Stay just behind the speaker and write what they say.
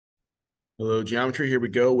Hello, geometry. Here we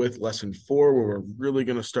go with lesson 4, where we're really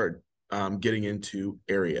going to start getting into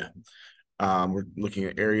area. We're looking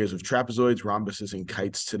at areas of trapezoids, rhombuses, and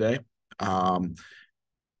kites today.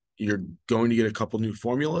 You're going to get a couple new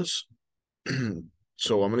formulas.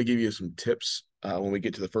 So I'm going to give you some tips when we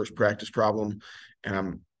get to the first practice problem.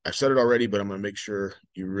 And I've said it already, but I'm going to make sure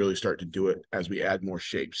you really start to do it as we add more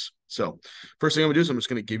shapes. So first thing I'm going to do is I'm just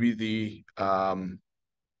going to give you the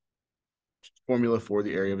formula for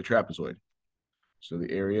the area of a trapezoid. So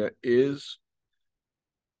the area is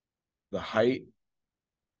the height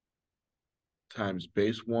times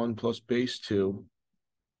base 1 plus base 2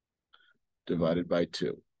 divided by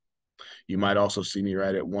 2. You might also see me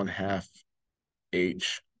write it 1/2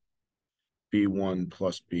 h b1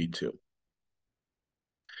 plus b2.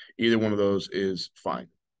 Either one of those is fine.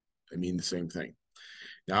 They mean the same thing.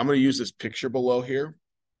 Now I'm going to use this picture below here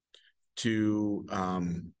to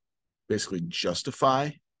basically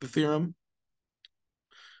justify the theorem.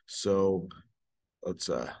 So let's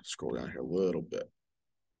scroll down here a little bit.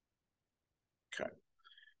 Okay.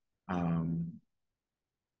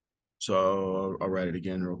 So I'll write it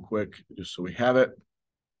again real quick, just so we have it.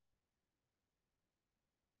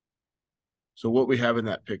 So what we have in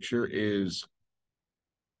that picture is,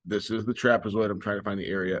 this is the trapezoid I'm trying to find the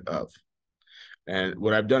area of. And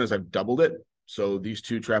what I've done is I've doubled it. So these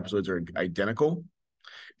two trapezoids are identical.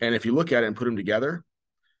 And if you look at it and put them together,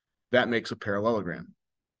 that makes a parallelogram.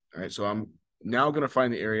 All right, so I'm now going to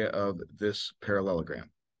find the area of this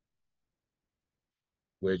parallelogram,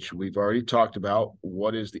 which we've already talked about.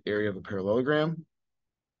 What is the area of a parallelogram?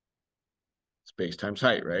 It's base times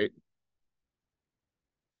height, right?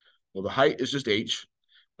 Well, the height is just h,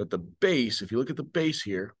 but the base, if you look at the base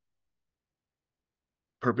here,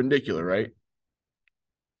 perpendicular, right?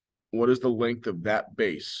 What is the length of that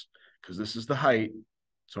base? Because this is the height,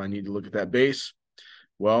 so I need to look at that base.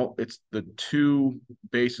 Well, it's the two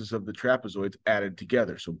bases of the trapezoids added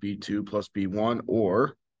together. So B2 plus B1,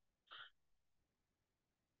 or,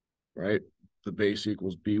 right, the base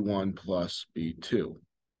equals B1 plus B2.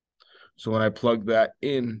 So when I plug that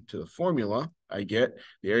into the formula, I get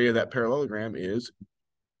the area of that parallelogram is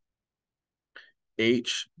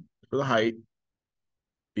h for the height,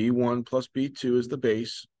 B1 plus B2 is the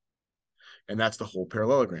base, and that's the whole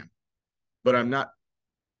parallelogram. But I'm not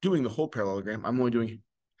doing the whole parallelogram. I'm only doing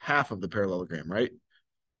half of the parallelogram, right?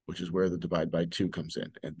 Which is where the divide by 2 comes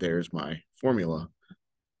in. And there's my formula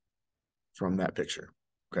from that picture.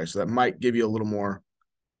 Okay, so that might give you a little more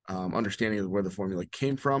understanding of where the formula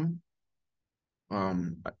came from.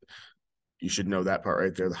 You should know that part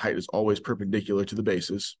right there. The height is always perpendicular to the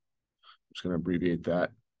bases. I'm just going to abbreviate that.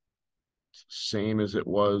 Same as it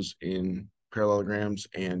was in parallelograms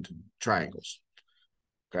and triangles.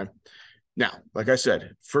 Okay. Now, like I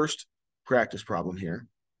said, first practice problem here.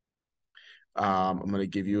 I'm going to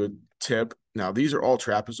give you a tip. Now, these are all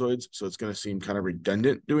trapezoids, so it's going to seem kind of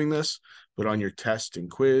redundant doing this, but on your test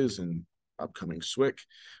and quiz and upcoming SWIC,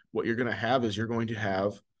 what you're going to have is you're going to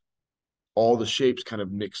have all the shapes kind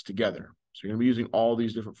of mixed together. So you're going to be using all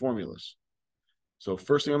these different formulas. So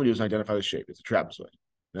first thing I'm going to do is identify the shape. It's a trapezoid.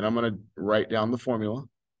 Then I'm going to write down the formula.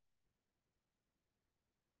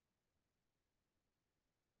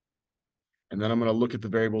 And then I'm going to look at the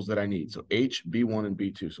variables that I need. So h, b1, and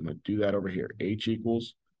b2. So I'm going to do that over here. H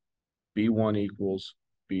equals, b1 equals,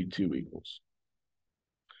 b2 equals.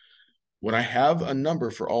 When I have a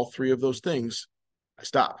number for all three of those things, I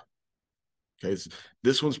stop. Okay,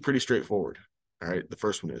 this one's pretty straightforward. All right, the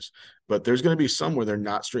first one is. But there's going to be some where they're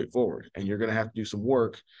not straightforward, and you're going to have to do some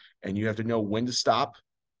work, and you have to know when to stop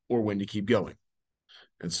or when to keep going.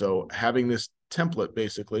 And so having this template,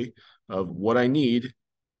 basically, of what I need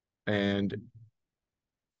and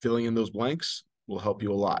filling in those blanks will help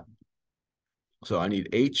you a lot. So I need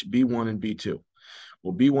h, b1, and b2.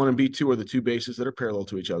 Well, b1 and b2 are the two bases that are parallel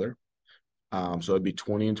to each other. So it'd be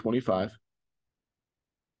 20 and 25.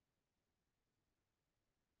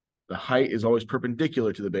 The height is always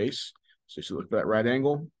perpendicular to the base. So you should look for that right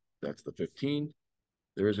angle. That's the 15.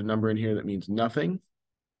 There is a number in here that means nothing.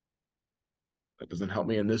 That doesn't help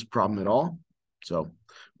me in this problem at all. So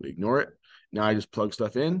we ignore it. Now I just plug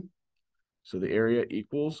stuff in. So the area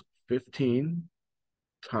equals 15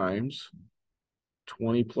 times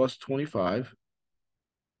 20 plus 25.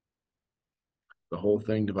 The whole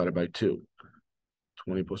thing divided by 2.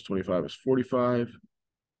 20 plus 25 is 45.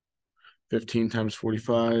 15 times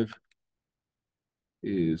 45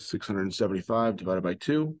 is 675 divided by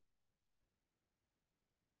 2,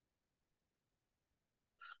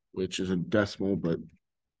 which is a decimal, but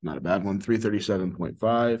not a bad one,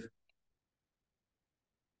 337.5.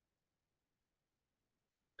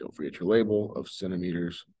 Don't forget your label of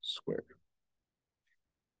centimeters squared.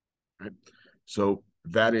 right? So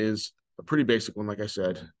that is a pretty basic one. Like I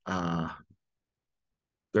said,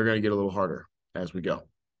 they're going to get a little harder as we go.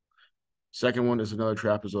 Second one is another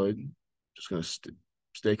trapezoid. Just going to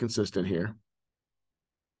stay consistent here.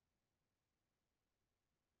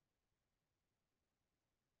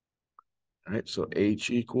 All right, so H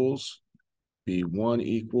equals, B1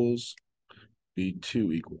 equals,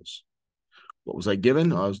 B2 equals. What was I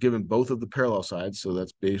given? I was given both of the parallel sides. So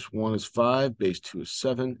that's base 1 is 5, base 2 is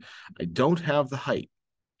 7. I don't have the height,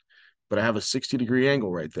 but I have a 60-degree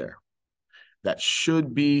angle right there. That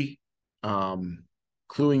should be cluing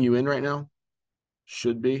you in right now.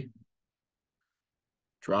 Should be.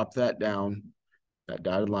 Drop that down. That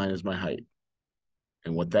dotted line is my height.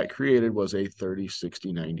 And what that created was a 30,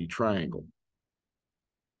 60, 90 triangle.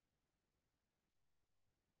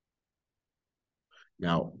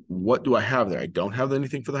 Now, what do I have there? I don't have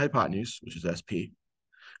anything for the hypotenuse, which is SP.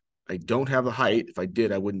 I don't have the height. If I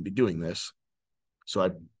did, I wouldn't be doing this. So I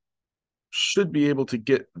should be able to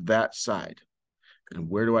get that side. And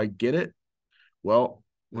where do I get it? Well,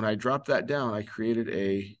 when I dropped that down, I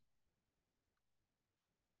created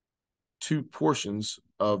two portions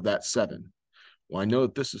of that 7. Well, I know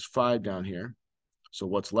that this is 5 down here. So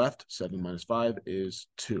what's left? 7 minus 5 is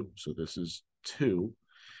 2. So this is 2.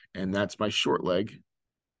 And that's my short leg.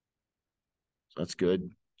 So that's good.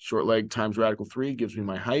 Short leg times radical 3 gives me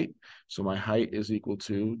my height. So my height is equal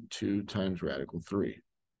to 2 times radical 3.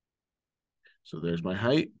 So there's my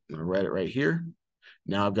height. I'm going to write it right here.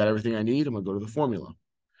 Now I've got everything I need. I'm going to go to the formula.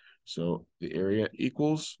 So the area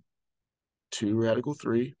equals 2 radical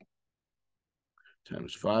 3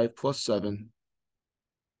 times 5 plus 7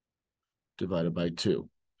 divided by 2.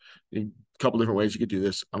 A couple different ways you could do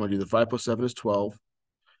this. I'm going to do the 5 plus 7 is 12.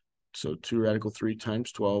 So 2 radical 3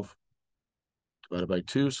 times 12 divided by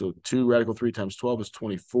 2. So 2 radical 3 times 12 is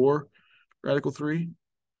 24 radical 3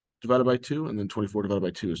 divided by 2. And then 24 divided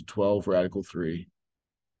by 2 is 12 radical 3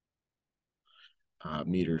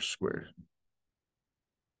 meters squared.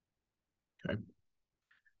 Okay.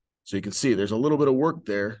 So you can see there's a little bit of work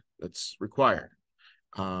there that's required.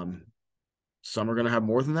 Some are going to have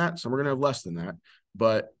more than that. Some are going to have less than that.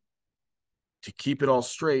 But to keep it all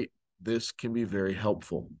straight, this can be very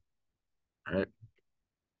helpful. All right.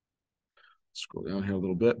 Scroll down here a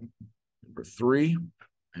little bit. Number 3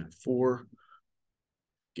 and 4.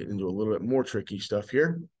 Get into a little bit more tricky stuff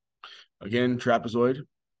here. Again, trapezoid.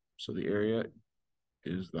 So the area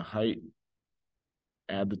is the height.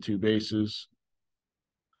 Add the 2 bases.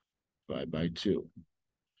 Divide by 2. All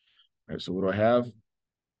right, so what do I have?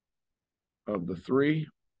 Of the 3,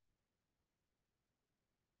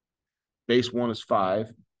 base 1 is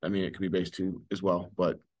 5. I mean, it could be base 2 as well,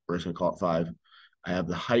 but we're just going to call it 5. I have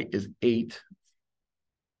the height is 8.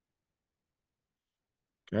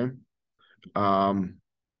 Okay. And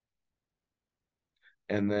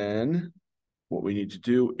then what we need to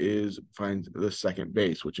do is find the second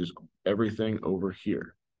base, which is everything over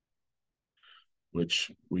here,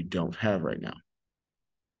 which we don't have right now.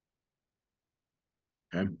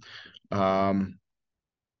 Okay.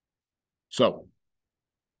 So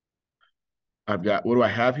I've got, what do I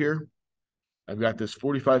have here? I've got this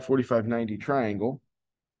 45, 45, 90 triangle,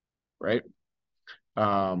 right?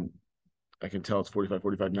 I can tell it's 45,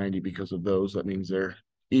 45, 90 because of those. That means they're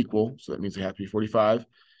equal. So that means they have to be 45.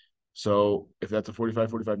 So if that's a 45,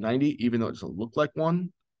 45, 90, even though it doesn't look like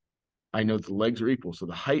one, I know the legs are equal. So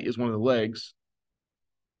the height is one of the legs.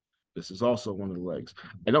 This is also one of the legs.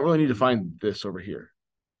 I don't really need to find this over here.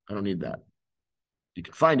 I don't need that. You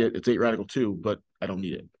can find it. It's 8 radical 2, but I don't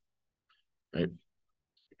need it. Right?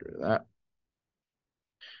 Get rid of that.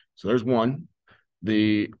 So there's 1.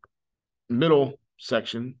 The middle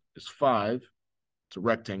section is 5. It's a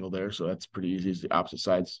rectangle there, so that's pretty easy. It's the opposite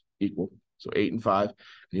sides equal. So 8 and 5. I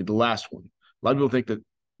need the last one. A lot of people think that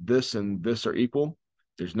this and this are equal.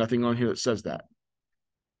 There's nothing on here that says that.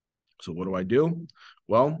 So what do I do?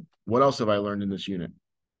 Well, what else have I learned in this unit?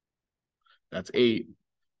 That's 8.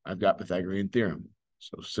 I've got Pythagorean theorem.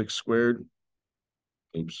 So 6 squared.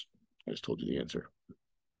 Oops, I just told you the answer.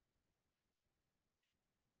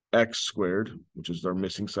 X squared, which is our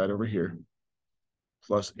missing side over here,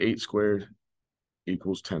 plus 8 squared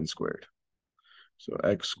equals 10 squared. So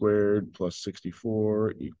x squared plus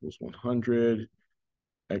 64 equals 100.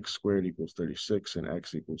 X squared equals 36, and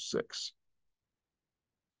x equals 6.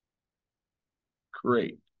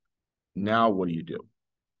 Great. Now what do you do?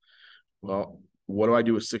 Well, what do I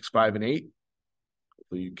do with 6, 5, and 8?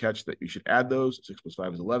 Hopefully you catch that you should add those. 6 plus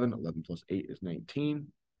 5 is 11. 11 plus 8 is 19.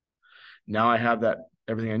 Now I have that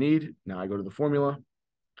everything I need. Now I go to the formula.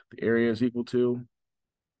 The area is equal to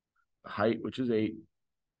the height, which is 8.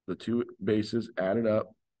 The 2 bases added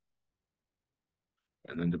up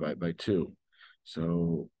and then divide by 2.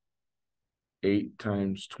 So 8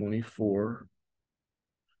 times 24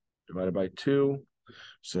 divided by 2.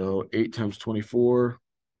 So 8 times 24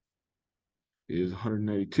 is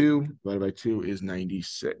 192. Divided by 2 is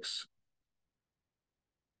 96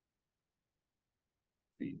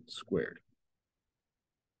 feet squared.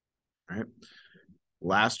 All right.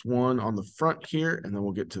 Last one on the front here, and then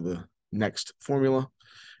we'll get to the next formula.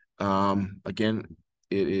 Again,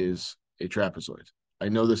 it is a trapezoid. I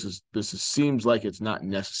know this seems like it's not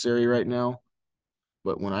necessary right now,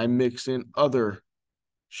 but when I mix in other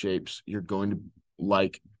shapes, you're going to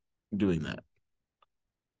like doing that,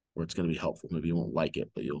 or it's going to be helpful. Maybe you won't like it,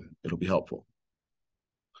 but it'll be helpful.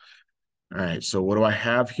 All right, so what do I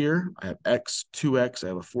have here? I have x, 2x, I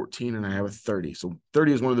have a 14, and I have a 30. So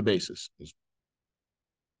 30 is one of the bases. Let's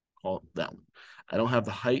call it that one. I don't have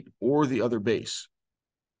the height or the other base.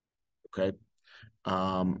 Okay.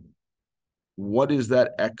 What is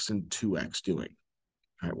that x and 2x doing?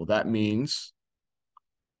 All right, well, that means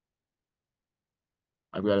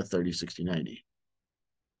I've got a 30, 60, 90.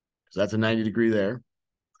 So that's a 90 degree there.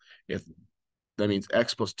 If that means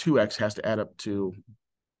x plus 2x has to add up to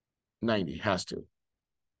 90, has to.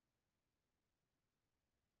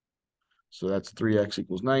 So that's 3x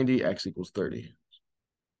equals 90, x equals 30.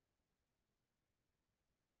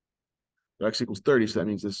 So x equals 30, so that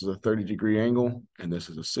means this is a 30-degree angle, and this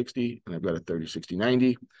is a 60, and I've got a 30, 60,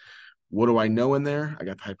 90. What do I know in there? I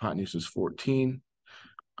got the hypotenuse is 14.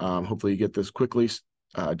 Hopefully you get this quickly.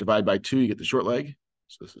 Divide by 2, you get the short leg.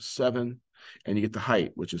 So this is 7. And you get the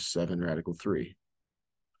height, which is 7 radical 3.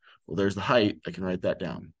 Well, there's the height. I can write that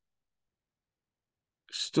down.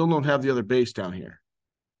 Still don't have the other base down here.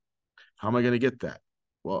 How am I going to get that?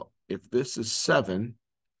 Well, if this is 7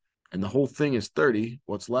 and the whole thing is 30,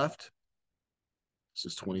 what's left?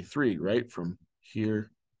 This is 23, right? From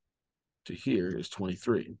here to here is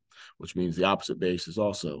 23, which means the opposite base is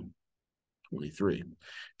also 23.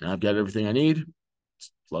 Now I've got everything I need.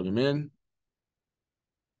 Let's plug them in.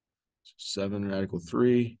 7 radical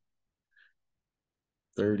 3,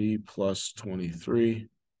 30 plus 23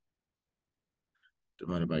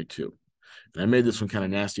 divided by 2. And I made this one kind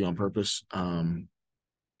of nasty on purpose.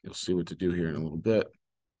 You'll see what to do here in a little bit.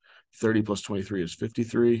 30 plus 23 is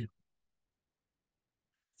 53.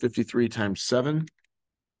 53 times 7,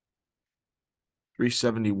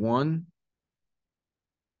 371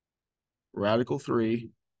 radical 3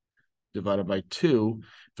 divided by 2.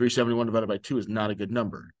 371 divided by 2 is not a good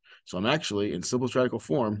number. So I'm actually, in simplest radical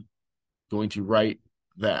form, going to write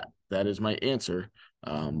that. That is my answer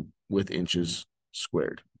with inches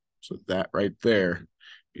squared. So that right there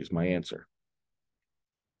is my answer.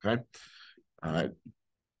 Okay. That's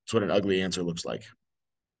what an ugly answer looks like.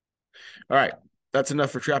 All right. That's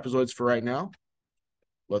enough for trapezoids for right now.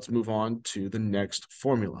 Let's move on to the next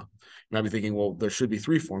formula. You might be thinking, well, there should be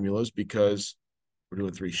 3 formulas because we're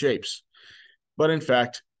doing 3 shapes. But in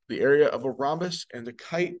fact, the area of a rhombus and the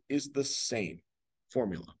kite is the same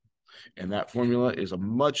formula. And that formula is a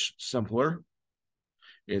much simpler.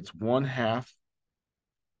 It's 1/2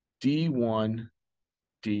 D1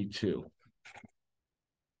 D2.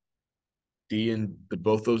 D and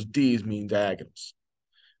both those D's mean diagonals.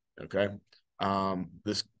 Okay.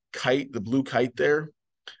 This kite, the blue kite there,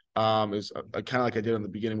 is kind of like I did on the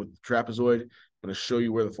beginning with the trapezoid. I'm going to show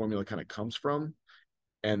you where the formula kind of comes from.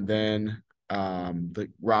 And then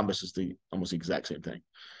the rhombus is almost the exact same thing.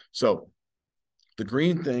 So the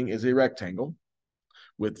green thing is a rectangle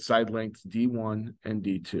with side lengths D1 and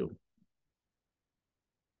D2.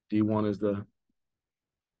 D1 is the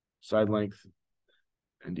side length,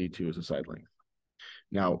 and D2 is the side length.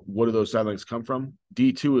 Now, what do those side lengths come from?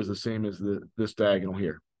 D2 is the same as this diagonal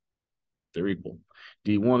here. They're equal.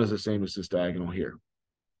 D1 is the same as this diagonal here.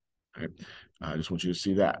 All right. I just want you to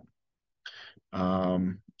see that.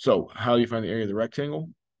 So how do you find the area of the rectangle?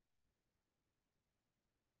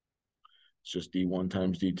 It's just D1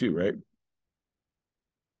 times D2, right?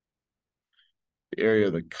 The area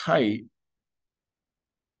of the kite,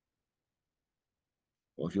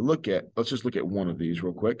 well, if you look at, let's just look at one of these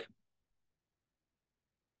real quick.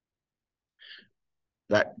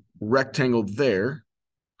 That rectangle there,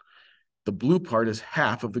 the blue part is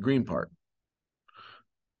half of the green part.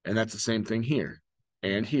 And that's the same thing here,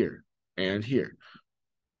 and here, and here.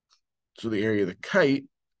 So the area of the kite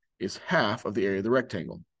is half of the area of the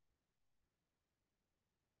rectangle,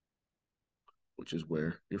 which is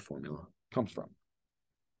where your formula comes from.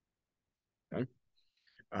 Okay.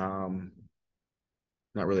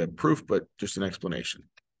 Not really a proof, but just an explanation.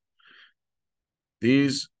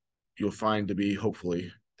 These you'll find to be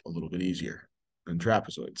hopefully a little bit easier than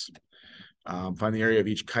trapezoids. Find the area of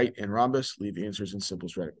each kite and rhombus. Leave the answers in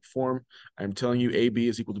simplest radical form. I'm telling you AB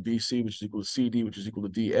is equal to BC, which is equal to CD, which is equal to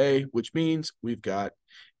DA, which means we've got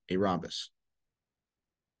a rhombus.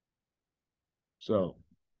 So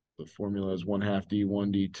the formula is 1/2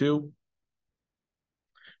 D1, D2.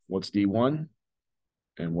 What's D1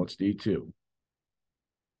 and what's D2?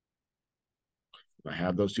 If I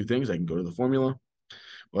have those two things, I can go to the formula.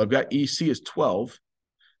 Well, I've got EC is 12.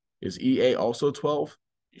 Is EA also 12?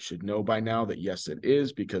 You should know by now that yes, it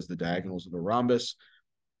is, because the diagonals of the rhombus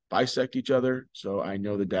bisect each other. So I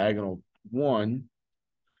know the diagonal 1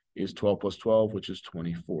 is 12 plus 12, which is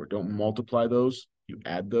 24. Don't multiply those. You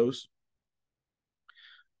add those.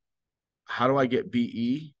 How do I get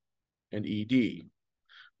BE and ED?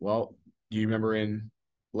 Well, do you remember in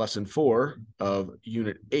lesson 4 of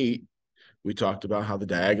unit 8, we talked about how the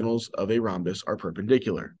diagonals of a rhombus are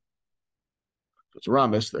perpendicular. So it's a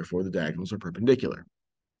rhombus, therefore the diagonals are perpendicular.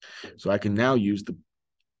 So I can now use the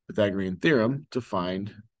Pythagorean theorem to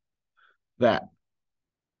find that.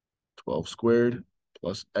 12 squared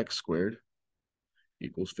plus x squared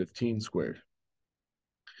equals 15 squared.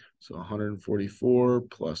 So 144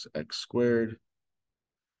 plus x squared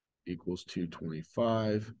equals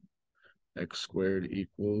 225. X squared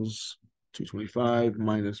equals 225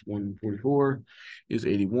 minus 144 is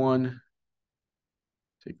 81.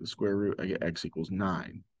 Take the square root, I get x equals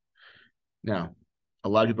 9. Now, a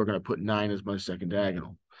lot of people are going to put 9 as my second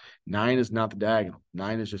diagonal. 9 is not the diagonal.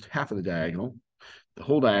 9 is just half of the diagonal. The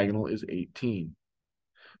whole diagonal is 18.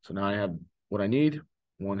 So now I have what I need,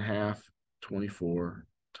 1/2 24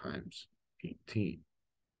 times 18.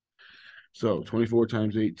 So 24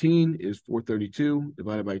 times 18 is 432,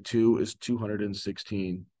 divided by 2 is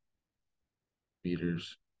 216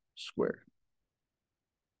 meters squared.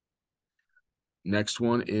 Next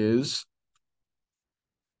one is,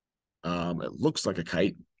 it looks like a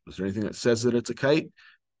kite. Is there anything that says that it's a kite?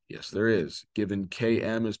 Yes, there is. Given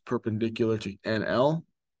KM is perpendicular to NL,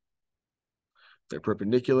 they're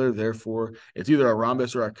perpendicular, therefore it's either a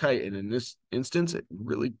rhombus or a kite. And in this instance, it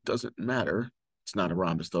really doesn't matter. It's not a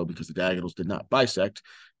rhombus, though, because the diagonals did not bisect.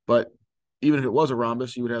 But even if it was a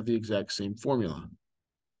rhombus, you would have the exact same formula.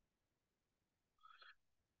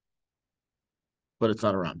 But it's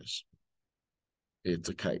not a rhombus. It's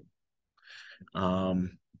a kite.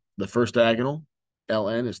 The first diagonal,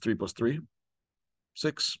 LN, is 3 plus 3,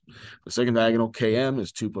 6. The second diagonal, KM,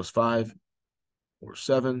 is 2 plus 5, or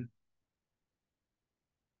 7.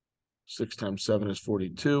 6 times 7 is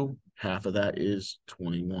 42. Half of that is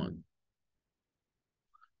 21.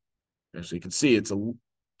 And so you can see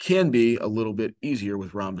can be a little bit easier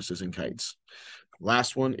with rhombuses and kites.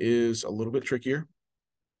 Last one is a little bit trickier.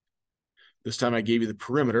 This time I gave you the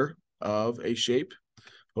perimeter of a shape.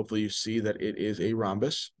 Hopefully you see that it is a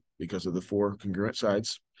rhombus because of the 4 congruent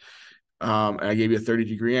sides. And I gave you a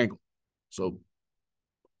 30-degree angle. So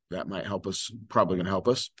that might help us, probably going to help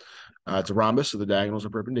us. It's a rhombus, so the diagonals are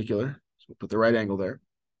perpendicular. So we'll put the right angle there.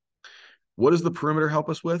 What does the perimeter help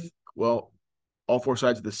us with? Well, all 4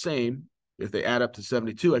 sides are the same. If they add up to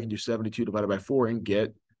 72, I can do 72 divided by 4 and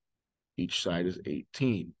get each side is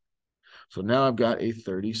 18. So now I've got a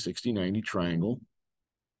 30, 60, 90 triangle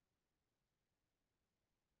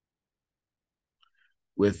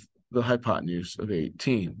with the hypotenuse of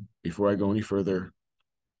 18. Before I go any further,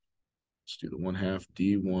 let's do the 1/2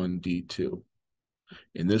 D1, D2.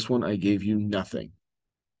 In this one, I gave you nothing.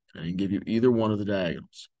 I didn't give you either one of the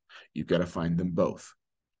diagonals. You've got to find them both.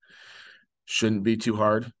 Shouldn't be too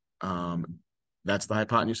hard. That's the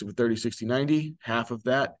hypotenuse of a 30, 60, 90. Half of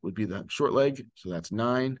that would be the short leg, so that's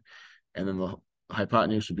 9. And then the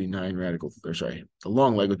hypotenuse would be 9 radical, or sorry, the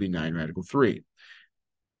long leg would be 9 radical 3.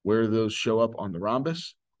 Where do those show up on the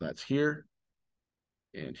rhombus? That's here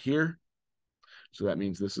and here. So that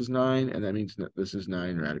means this is 9, and that means that this is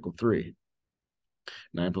 9 radical 3.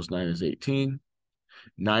 9 plus 9 is 18.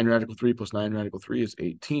 9 radical 3 plus 9 radical 3 is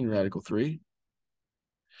 18 radical 3.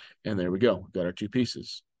 And there we go. We've got our 2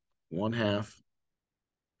 pieces. 1/2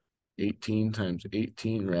 18 times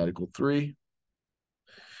 18 radical 3.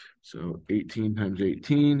 So 18 times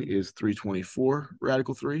 18 is 324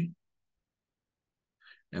 radical 3.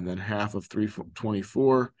 And then half of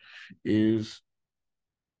 324 is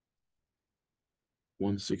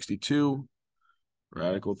 162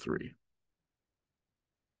 radical 3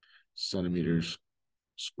 centimeters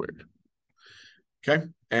squared. Okay,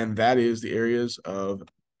 and that is the areas of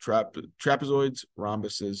trapezoids,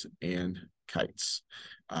 rhombuses, and kites.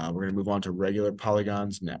 We're going to move on to regular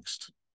polygons next.